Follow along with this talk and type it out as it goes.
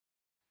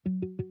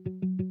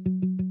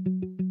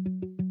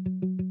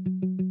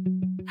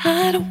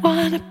I don't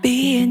wanna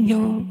be in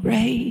your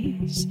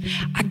race.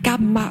 I got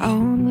my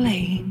own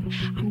lane.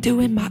 I'm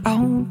doing my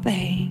own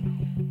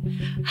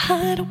thing.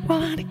 I don't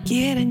wanna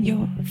get in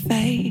your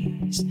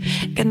face.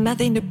 Got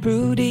nothing to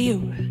prove to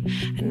you,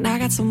 and I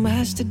got so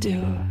much to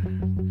do.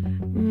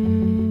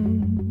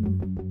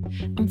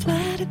 I'm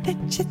flattered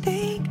that you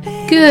think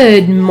that.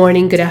 Good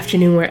morning, good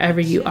afternoon, wherever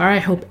you are. I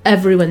hope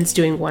everyone's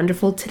doing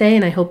wonderful today,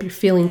 and I hope you're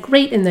feeling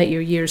great and that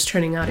your year's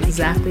turning out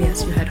exactly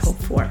as you had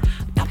hoped for.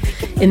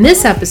 In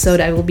this episode,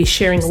 I will be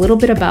sharing a little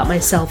bit about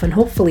myself and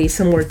hopefully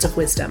some words of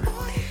wisdom.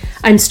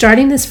 I'm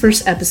starting this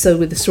first episode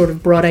with a sort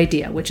of broad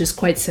idea, which is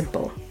quite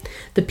simple.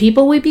 The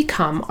people we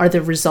become are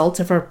the result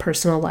of our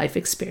personal life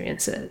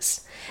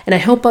experiences. And I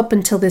hope up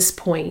until this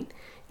point,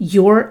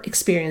 your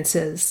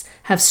experiences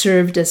have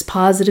served as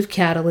positive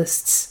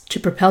catalysts to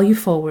propel you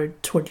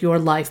forward toward your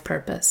life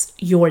purpose,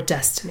 your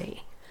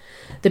destiny.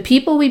 The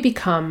people we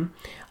become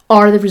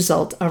are the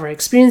result of our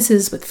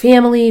experiences with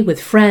family, with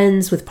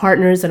friends, with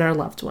partners, and our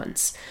loved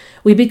ones.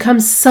 We become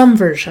some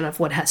version of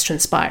what has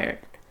transpired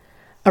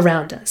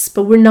around us,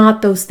 but we're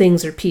not those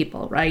things or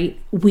people, right?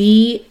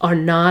 We are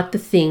not the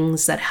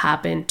things that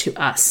happen to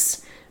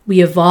us.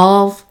 We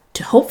evolve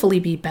to hopefully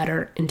be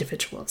better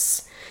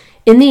individuals.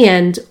 In the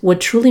end,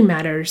 what truly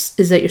matters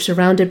is that you're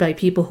surrounded by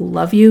people who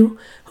love you,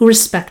 who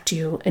respect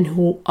you, and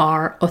who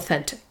are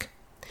authentic.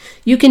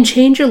 You can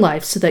change your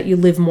life so that you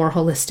live more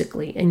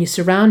holistically and you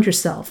surround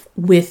yourself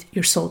with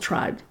your soul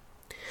tribe.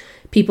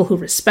 People who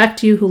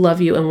respect you, who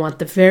love you, and want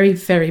the very,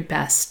 very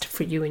best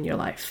for you in your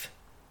life.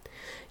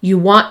 You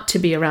want to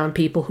be around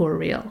people who are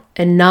real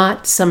and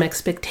not some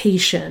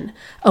expectation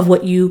of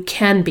what you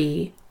can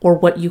be or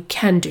what you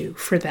can do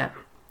for them.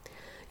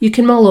 You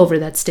can mull over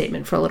that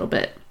statement for a little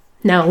bit.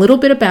 Now, a little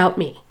bit about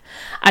me.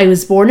 I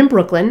was born in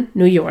Brooklyn,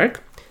 New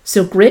York,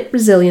 so grit,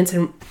 resilience,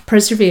 and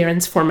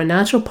perseverance form a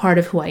natural part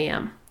of who I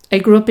am. I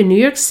grew up in New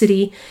York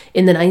City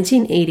in the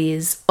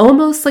 1980s,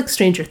 almost like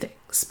Stranger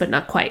Things, but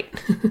not quite.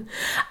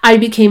 I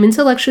became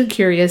intellectually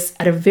curious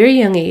at a very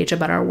young age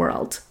about our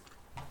world.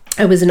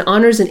 I was in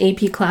honors and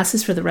AP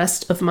classes for the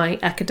rest of my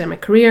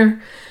academic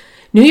career.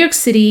 New York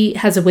City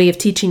has a way of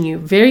teaching you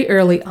very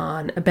early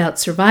on about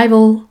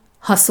survival,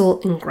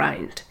 hustle, and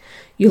grind.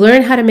 You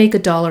learn how to make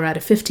 $1 out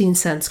of 15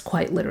 cents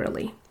quite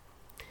literally.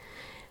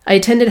 I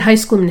attended high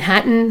school in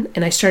Manhattan,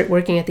 and I started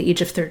working at the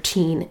age of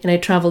 13, and I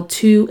traveled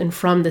to and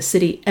from the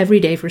city every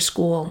day for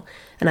school,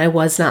 and I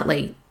was not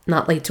late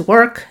to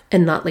work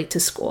and not late to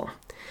school.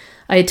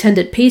 I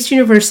attended Pace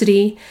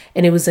University,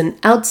 and it was an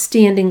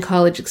outstanding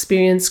college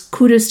experience.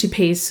 Kudos to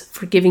Pace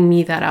for giving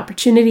me that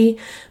opportunity,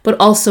 but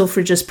also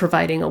for just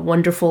providing a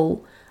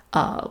wonderful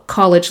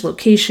college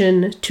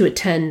location to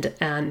attend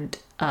and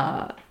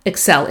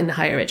excel in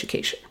higher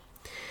education.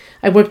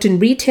 I worked in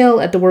retail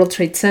at the World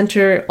Trade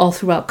Center all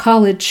throughout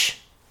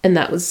college, and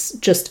that was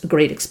just a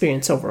great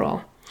experience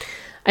overall.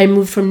 I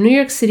moved from New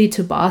York City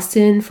to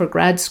Boston for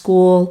grad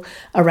school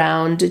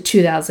around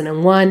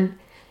 2001,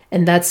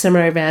 and that summer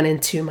I ran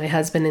into my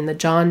husband in the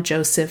John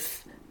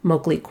Joseph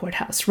Moakley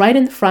Courthouse, right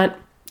in the front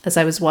as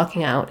I was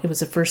walking out. It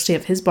was the first day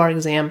of his bar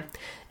exam,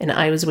 and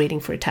I was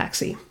waiting for a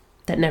taxi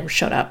that never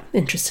showed up,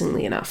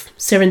 interestingly enough.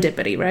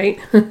 Serendipity, right?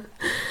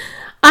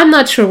 I'm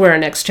not sure where our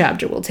next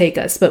chapter will take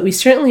us, but we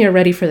certainly are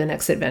ready for the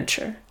next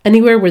adventure.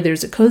 Anywhere where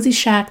there's a cozy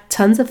shack,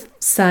 tons of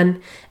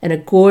sun, and a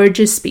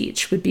gorgeous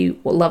beach would be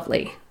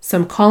lovely. So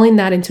I'm calling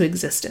that into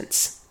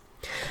existence.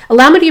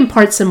 Allow me to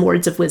impart some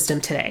words of wisdom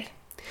today.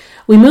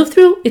 We move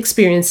through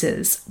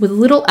experiences with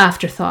little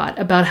afterthought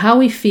about how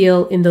we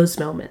feel in those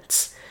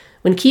moments,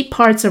 when key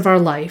parts of our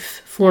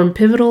life form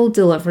pivotal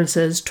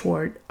deliverances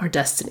toward our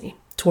destiny,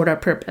 toward our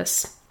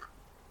purpose.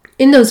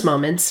 In those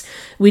moments,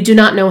 we do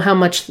not know how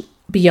much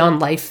beyond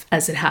life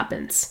as it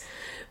happens.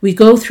 We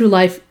go through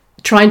life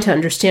trying to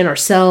understand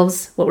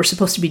ourselves, what we're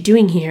supposed to be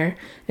doing here,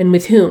 and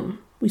with whom.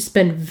 We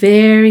spend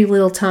very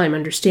little time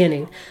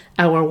understanding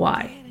our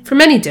why, for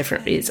many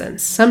different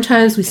reasons.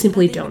 Sometimes we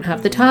simply don't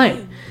have the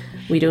time.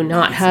 We do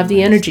not have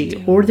the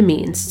energy or the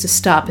means to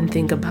stop and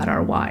think about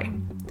our why.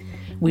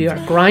 We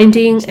are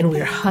grinding and we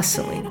are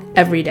hustling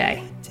every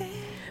day.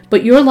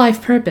 But your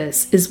life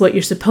purpose is what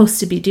you're supposed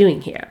to be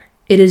doing here.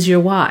 It is your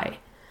why.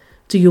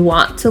 Do you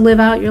want to live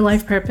out your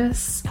life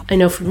purpose? I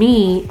know for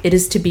me, it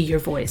is to be your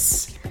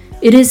voice.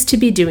 It is to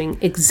be doing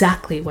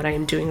exactly what I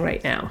am doing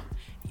right now.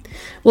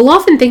 We'll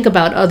often think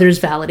about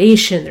others'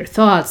 validation, their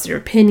thoughts, their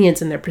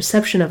opinions, and their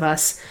perception of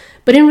us,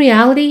 but in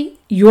reality,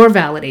 your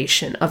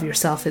validation of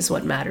yourself is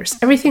what matters.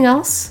 Everything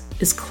else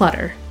is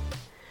clutter.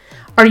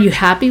 Are you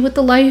happy with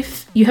the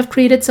life you have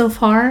created so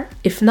far?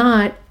 If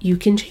not, you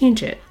can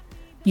change it.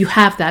 You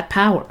have that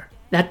power.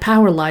 That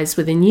power lies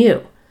within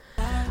you.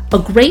 A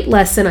great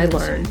lesson I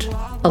learned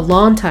a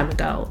long time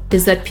ago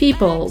is that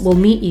people will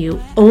meet you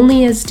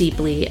only as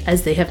deeply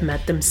as they have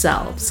met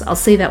themselves. I'll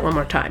say that one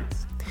more time.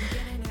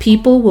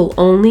 People will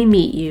only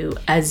meet you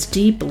as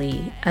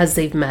deeply as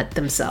they've met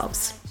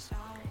themselves.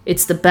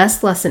 It's the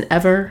best lesson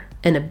ever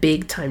and a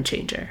big time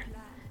changer.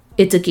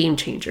 It's a game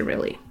changer,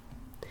 really.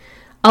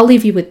 I'll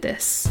leave you with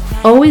this.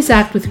 Always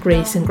act with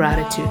grace and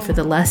gratitude for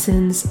the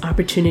lessons,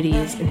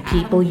 opportunities, and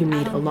people you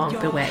meet along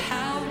the way.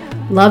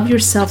 Love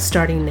yourself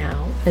starting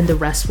now, and the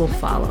rest will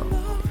follow.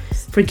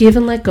 Forgive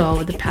and let go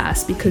of the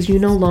past because you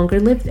no longer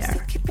live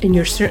there, and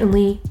you're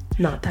certainly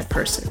not that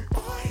person.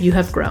 You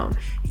have grown.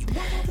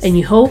 And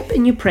you hope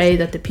and you pray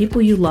that the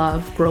people you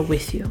love grow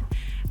with you.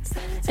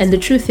 And the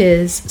truth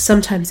is,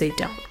 sometimes they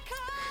don't.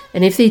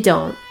 And if they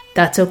don't,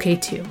 that's okay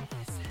too.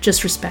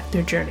 Just respect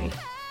their journey.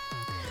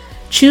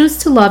 Choose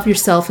to love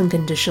yourself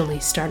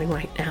unconditionally starting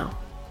right now.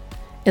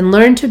 And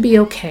learn to be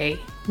okay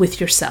with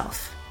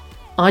yourself,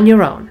 on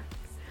your own,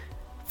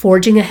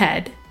 forging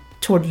ahead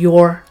toward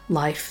your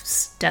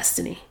life's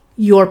destiny,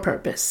 your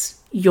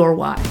purpose, your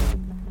why.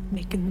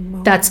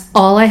 That's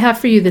all I have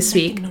for you this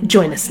week.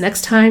 Join us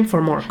next time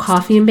for more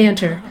coffee and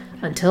banter.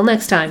 Until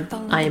next time,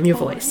 I am your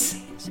voice.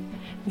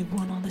 We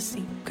want all the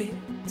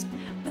secrets,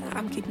 but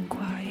I'm keeping